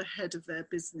at the head of their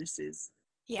businesses,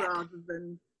 rather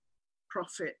than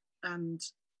profit and,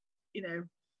 you know,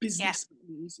 business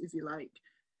values, if you like.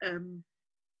 And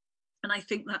I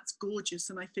think that's gorgeous.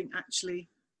 And I think actually,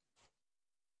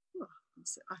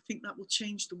 I think that will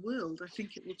change the world. I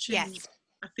think it will change. Yes.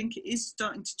 I think it is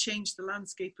starting to change the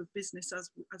landscape of business as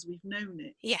we've known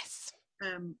it. Yes.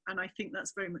 And I think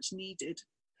that's very much needed.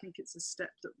 I think it's a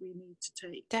step that we need to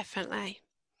take. Definitely.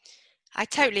 I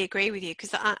totally agree with you,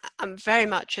 because I'm very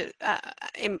much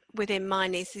within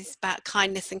mine is about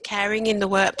kindness and caring in the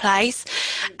workplace,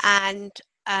 and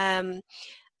I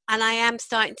am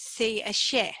starting to see a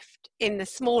shift in the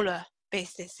smaller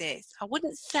businesses. I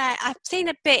wouldn't say I've seen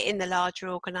a bit in the larger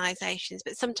organisations,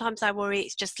 but sometimes I worry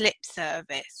it's just lip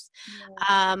service.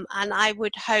 And I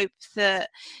would hope that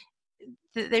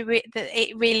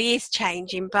it really is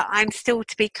changing, but I'm still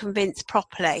to be convinced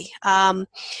properly.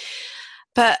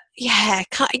 But yeah,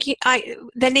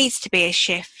 there needs to be a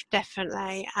shift,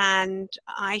 definitely. And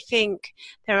I think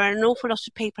there are an awful lot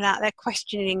of people out there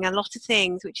questioning a lot of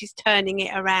things, which is turning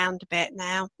it around a bit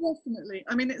now. Definitely.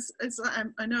 I mean, it's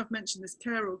I know I've mentioned this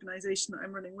care organisation that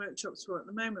I'm running workshops for at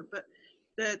the moment, but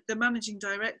the managing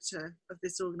director of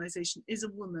this organisation is a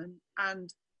woman,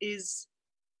 and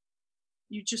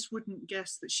you just wouldn't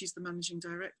guess that she's the managing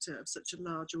director of such a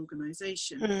large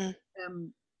organisation.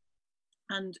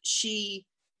 And she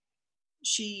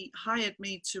hired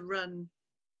me to run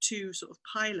 2 sort of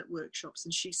pilot workshops,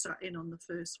 and she sat in on the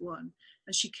first one,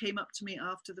 and she came up to me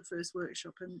after the first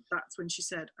workshop, and that's when she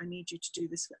said, I need you to do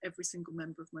this for every single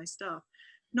member of my staff.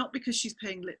 Not because she's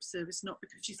paying lip service, not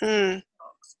because she's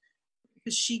box,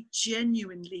 because she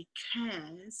genuinely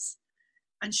cares,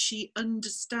 and she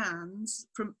understands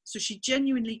so she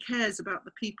genuinely cares about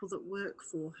the people that work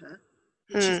for her,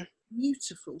 which is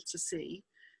beautiful to see.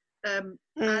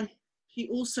 And she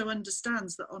also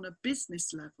understands that on a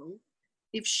business level,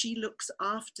 if she looks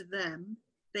after them,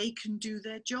 they can do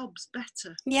their jobs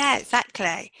better. Yeah,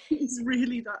 exactly. It's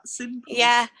really that simple.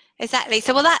 Yeah, exactly.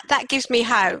 So, well, that gives me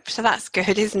hope. So that's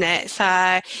good, isn't it?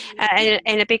 So,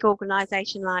 in a big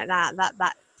organisation like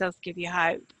that does give you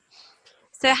hope.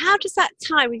 So, how does that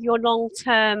tie with your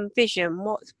long-term vision?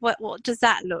 What does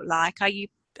that look like? Are you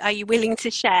willing to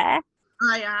share?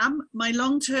 I am. My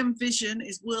long-term vision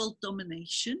is world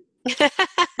domination.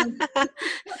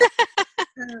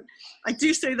 I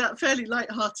do say that fairly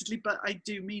lightheartedly, but I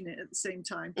do mean it at the same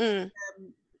time.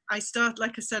 I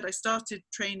started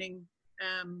training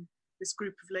this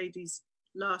group of ladies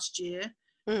last year.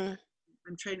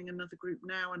 I'm training another group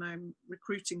now, and I'm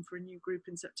recruiting for a new group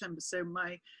in September. So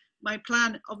my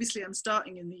plan, obviously I'm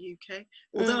starting in the UK,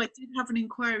 although I did have an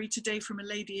inquiry today from a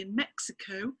lady in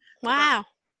Mexico. Wow.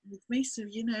 With me, so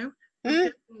we'll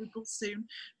get global soon.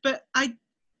 But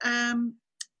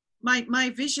my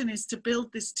vision is to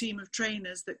build this team of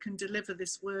trainers that can deliver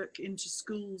this work into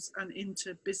schools and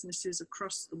into businesses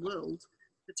across the world,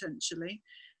 potentially.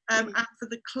 And for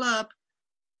the club,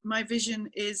 my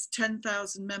vision is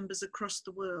 10,000 members across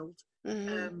the world.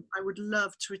 I would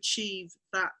love to achieve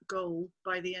that goal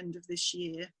by the end of this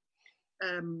year,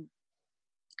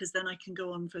 because then I can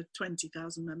go on for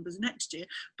 20,000 members next year.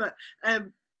 But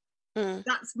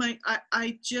that's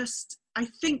I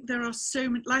think there are so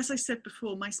many, as I said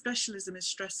before, my specialism is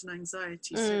stress and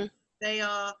anxiety. So they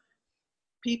are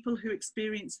people who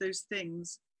experience those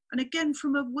things. And again,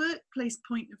 from a workplace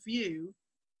point of view,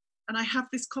 and I have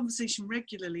this conversation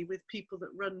regularly with people that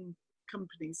run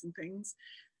companies and things,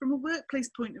 from a workplace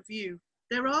point of view,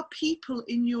 there are people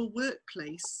in your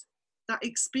workplace that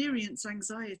experience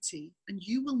anxiety, and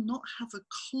you will not have a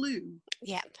clue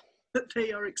that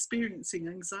they are experiencing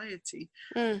anxiety.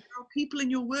 There are people in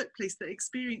your workplace that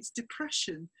experience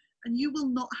depression, and you will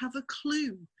not have a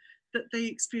clue that they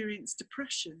experience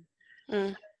depression.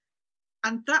 And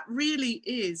that really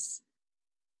is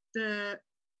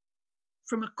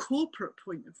from a corporate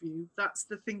point of view, that's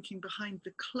the thinking behind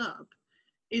the club,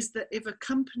 is that if a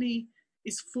company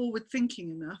is forward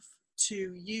thinking enough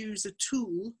to use a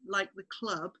tool like the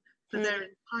club for their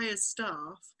entire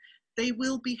staff, they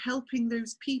will be helping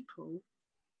those people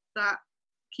that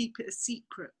keep it a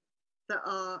secret, that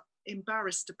are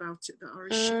embarrassed about it, that are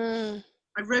ashamed.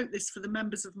 I wrote this for the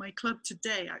members of my club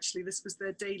today, actually. This was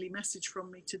their daily message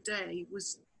from me today,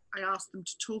 was I asked them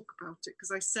to talk about it,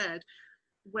 because I said,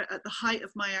 at the height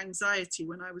of my anxiety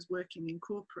when I was working in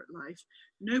corporate life,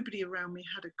 nobody around me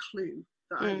had a clue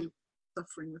that I was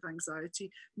suffering with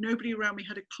anxiety. Nobody around me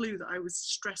had a clue that I was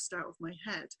stressed out of my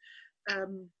head.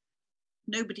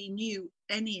 Nobody knew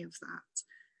any of that.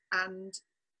 And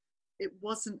it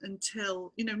wasn't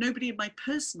until, nobody in my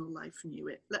personal life knew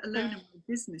it, let alone in my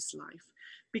business life,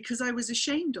 because I was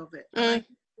ashamed of it. And I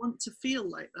didn't want to feel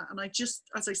like that. And I just,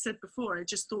 as I said before, I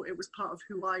just thought it was part of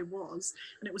who I was.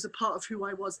 And it was a part of who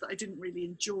I was that I didn't really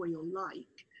enjoy or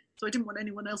like. So I didn't want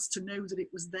anyone else to know that it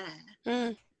was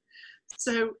there.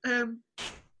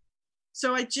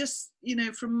 So I just,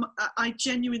 I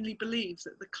genuinely believe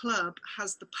that the club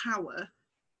has the power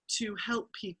to help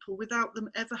people without them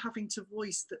ever having to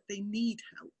voice that they need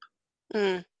help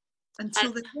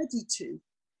until they're ready to.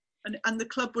 And the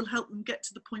club will help them get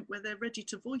to the point where they're ready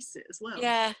to voice it as well.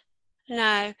 Yeah,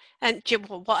 no. And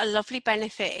what a lovely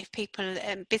benefit if people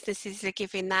and businesses are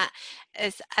giving that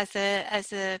as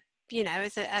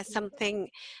something,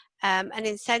 an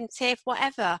incentive,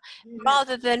 whatever,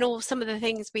 rather than all some of the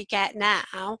things we get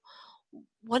now.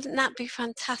 Wouldn't that be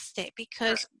fantastic?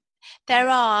 Because there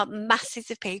are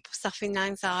masses of people suffering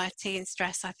anxiety and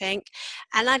stress, I think,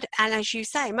 and as you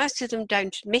say, most of them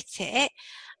don't admit it,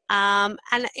 and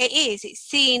it's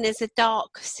seen as a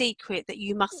dark secret that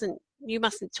you mustn't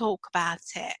talk about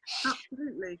it.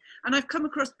 Absolutely. And I've come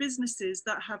across businesses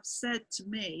that have said to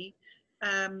me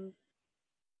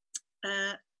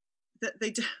that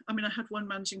they do. I mean, I had one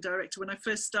managing director when I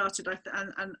first started,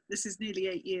 and this is nearly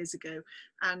 8 years ago,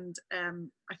 and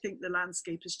I think the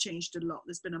landscape has changed a lot.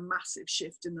 There's been a massive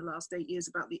shift in the last 8 years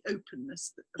about the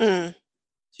openness to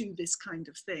this kind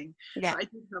of thing. Yeah. But I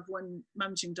did have one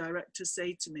managing director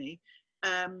say to me,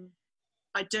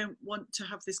 I don't want to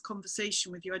have this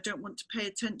conversation with you. I don't want to pay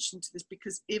attention to this,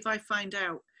 because if I find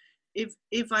out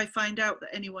that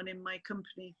anyone in my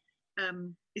company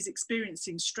is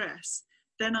experiencing stress,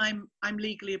 then I'm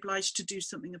legally obliged to do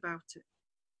something about it.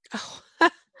 Oh.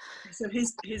 So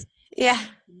his is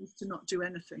to not do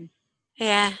anything.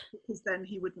 Yeah. Because then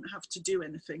he wouldn't have to do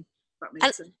anything. That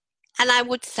makes sense. And I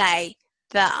would say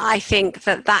that I think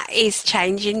that is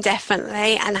changing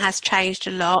definitely, and has changed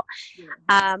a lot.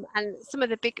 Yeah. And some of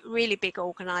the really big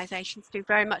organisations do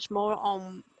very much more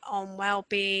on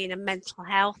well-being and mental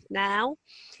health now.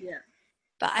 Yeah.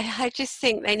 But I just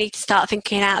think they need to start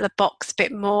thinking out of the box a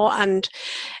bit more. And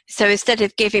so instead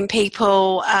of giving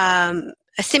people a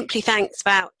simply thanks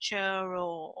voucher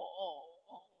or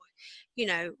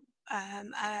a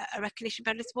recognition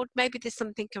bonus award, maybe there's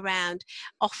something around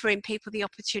offering people the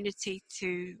opportunity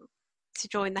to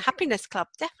join the happiness club.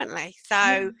 Definitely. So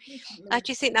definitely. I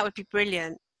just think that would be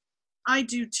brilliant. I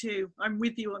do too. I'm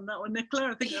with you on that one, Nicola.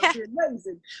 I think that would be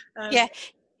amazing.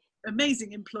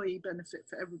 Amazing employee benefit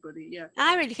for everybody. Yeah,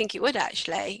 I really think it would,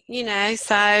 actually.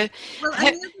 So well,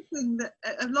 and the other thing that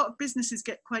a lot of businesses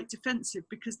get quite defensive,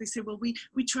 because they say, well, we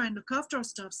try and look after our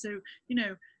staff, so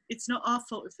it's not our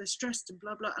fault if they're stressed and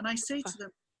blah blah. And I say to them,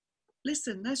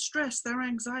 listen, their stress, their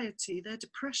anxiety, their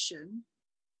depression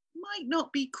might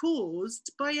not be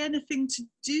caused by anything to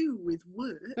do with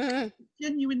work. It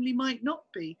genuinely might not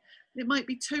be. It might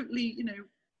be totally,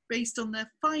 based on their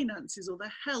finances or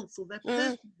their health or their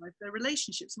personal life, their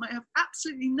relationships. It might have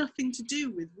absolutely nothing to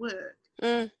do with work.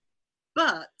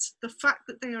 But the fact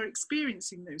that they are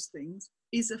experiencing those things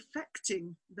is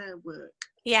affecting their work.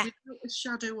 Yeah. Without a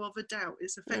shadow of a doubt,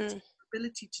 it's affecting their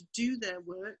ability to do their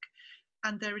work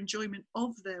and their enjoyment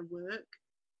of their work.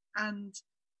 And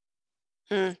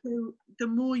so the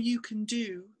more you can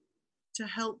do to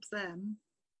help them,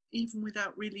 even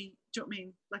without really, do you know what I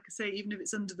mean? Like I say, even if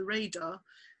it's under the radar,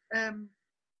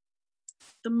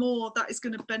 the more that is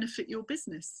going to benefit your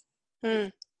business.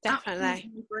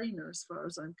 Definitely. No-brainer as far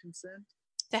as I'm concerned.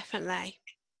 Definitely.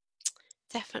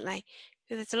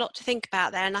 There's a lot to think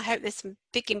about there, and I hope there's some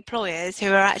big employers who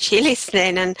are actually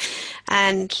listening,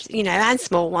 and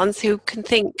small ones who can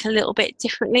think a little bit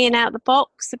differently and out of the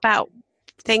box about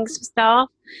things for staff.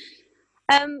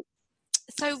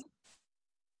 So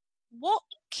what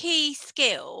key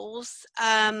skills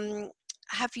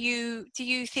do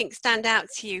you think stand out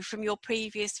to you from your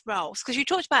previous roles? Because you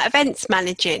talked about events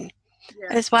managing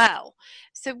as well.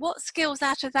 So what skills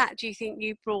out of that do you think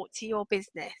you brought to your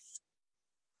business?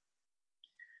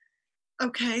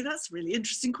 Okay, that's a really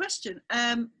interesting question.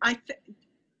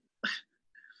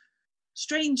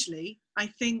 Strangely, I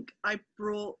think I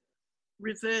brought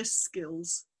reverse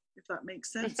skills, if that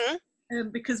makes sense. Mm-hmm.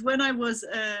 Because when I was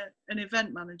an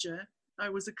event manager, I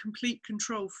was a complete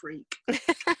control freak.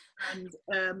 And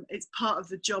it's part of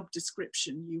the job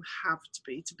description. You have to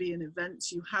be in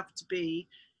events, you have to be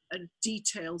a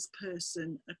details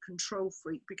person, a control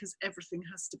freak, because everything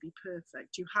has to be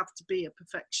perfect. You have to be a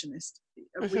perfectionist.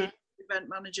 A Mm-hmm. real event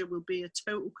manager will be a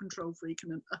total control freak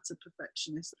and an utter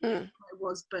perfectionist. I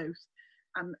was both,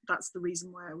 and that's the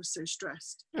reason why I was so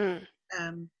stressed.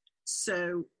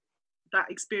 So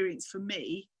that experience for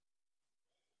me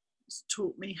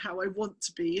taught me how I want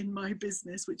to be in my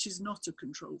business, which is not a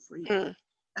control freak and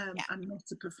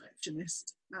not a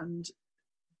perfectionist, and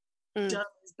done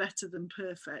is better than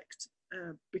perfect,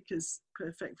 because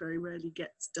perfect very rarely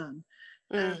gets done.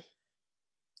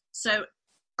 So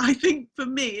I think for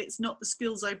me it's not the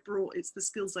skills I brought, it's the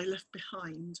skills I left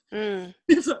behind.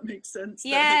 If that makes sense.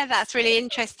 Yeah, that's really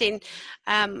interesting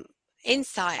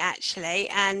insight, actually,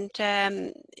 and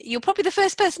you're probably the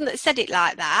first person that said it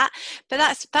like that, but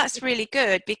that's really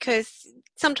good, because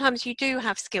sometimes you do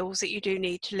have skills that you do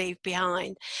need to leave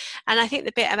behind. And I think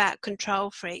the bit about control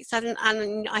freaks, and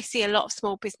I see a lot of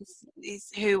small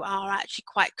businesses who are actually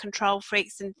quite control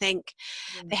freaks and think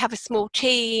they have a small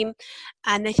team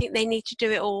and they think they need to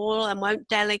do it all and won't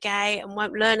delegate and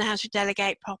won't learn how to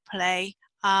delegate properly.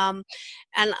 And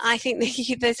I think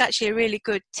there's actually a really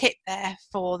good tip there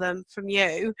for them from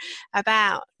you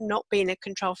about not being a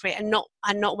control freak and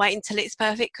not waiting till it's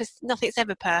perfect, because nothing's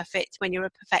ever perfect when you're a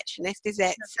perfectionist, is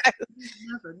it?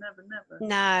 Never.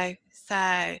 No.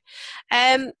 So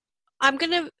I'm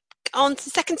going to on to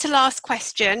second to last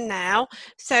question now.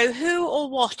 So who or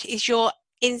what is your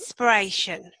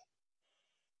inspiration?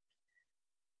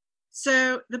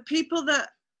 So the people that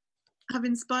have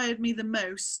inspired me the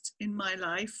most in my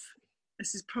life,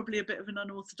 this is probably a bit of an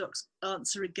unorthodox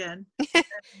answer again,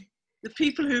 the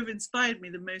people who have inspired me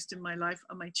the most in my life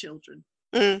are my children.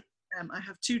 I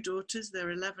have two daughters,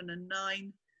 they're 11 and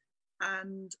 9,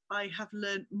 and I have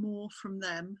learned more from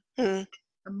them and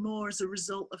more as a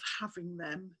result of having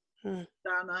them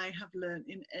than I have learned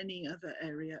in any other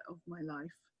area of my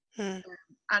life.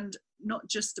 And not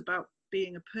just about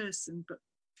being a person, but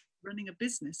running a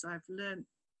business. I've learned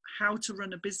how to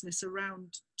run a business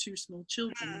around two small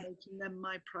children, making them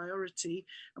my priority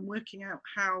and working out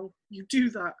how you do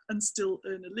that and still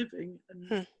earn a living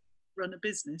and run a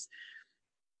business.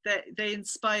 They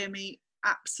inspire me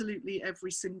absolutely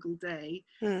every single day.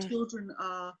 Children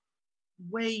are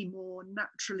way more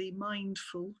naturally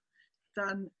mindful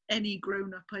than any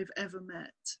grown-up I've ever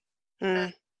met.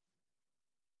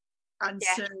 And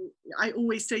so I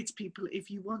always say to people, if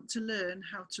you want to learn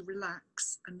how to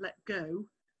relax and let go,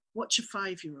 watch a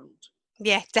 5-year-old.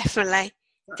 Yeah, definitely.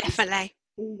 Definitely.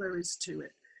 All there is to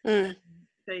it.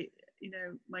 They,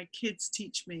 my kids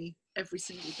teach me every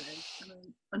single day, and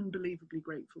I'm unbelievably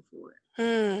grateful for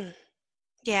it.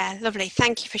 Yeah, lovely.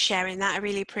 Thank you for sharing that. I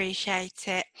really appreciate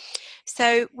it.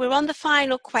 So we're on the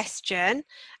final question,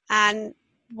 and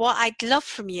what I'd love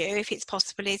from you, if it's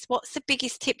possible, is what's the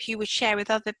biggest tip you would share with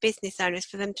other business owners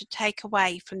for them to take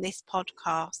away from this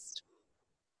podcast?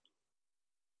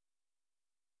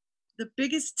 The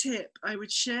biggest tip I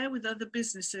would share with other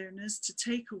business owners to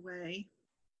take away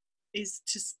is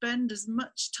to spend as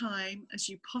much time as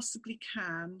you possibly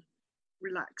can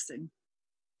relaxing.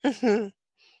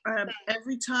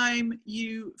 Every time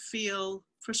you feel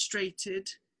frustrated,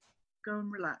 go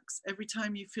and relax. Every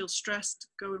time you feel stressed,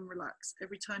 go and relax.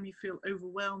 Every time you feel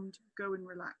overwhelmed, go and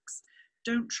relax.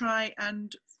 Don't try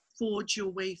and forge your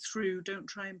way through. Don't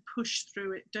try and push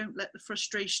through it. Don't let the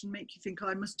frustration make you think,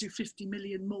 I must do 50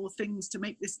 million more things to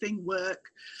make this thing work.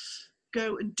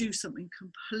 Go and do something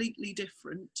completely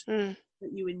different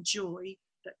that you enjoy,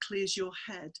 that clears your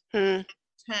head.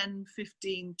 10,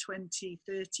 15, 20,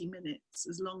 30 minutes,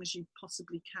 as long as you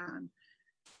possibly can.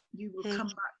 You will come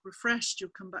back refreshed, you'll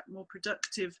come back more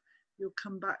productive, you'll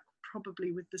come back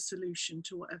probably with the solution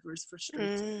to whatever is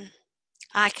frustrating.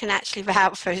 I can actually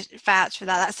vouch for that.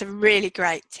 That's a really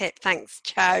great tip. Thanks,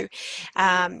 Jo.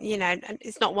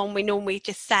 It's not one we normally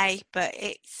just say, but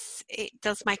it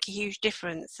does make a huge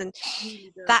difference. And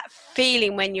Really that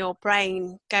feeling when your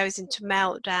brain goes into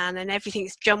meltdown and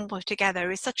everything's jumbled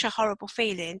together is such a horrible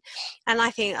feeling. And I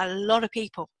think a lot of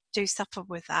people do suffer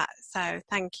with that. So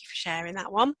thank you for sharing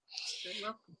that one. You're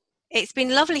welcome. It's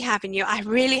been lovely having you. I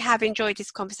really have enjoyed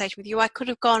this conversation with you. I could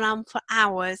have gone on for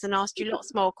hours and asked you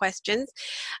lots more questions,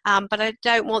 but I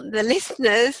don't want the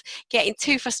listeners getting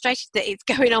too frustrated that it's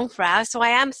going on for hours, so I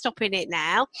am stopping it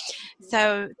now.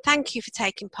 So thank you for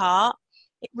taking part.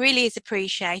 It really is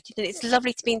appreciated, and it's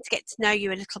lovely to get to know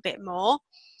you a little bit more.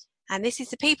 And this is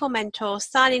the People Mentor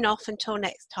signing off until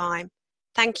next time.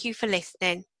 Thank you for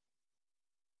listening.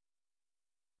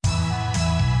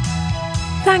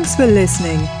 Thanks for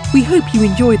listening. We hope you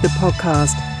enjoyed the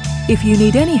podcast. If you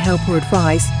need any help or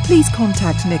advice, please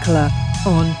contact Nicola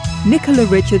on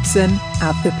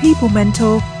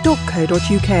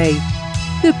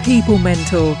nicolarichardsson@thepeoplementor.co.uk. The People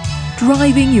Mentor,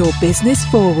 driving your business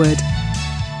forward.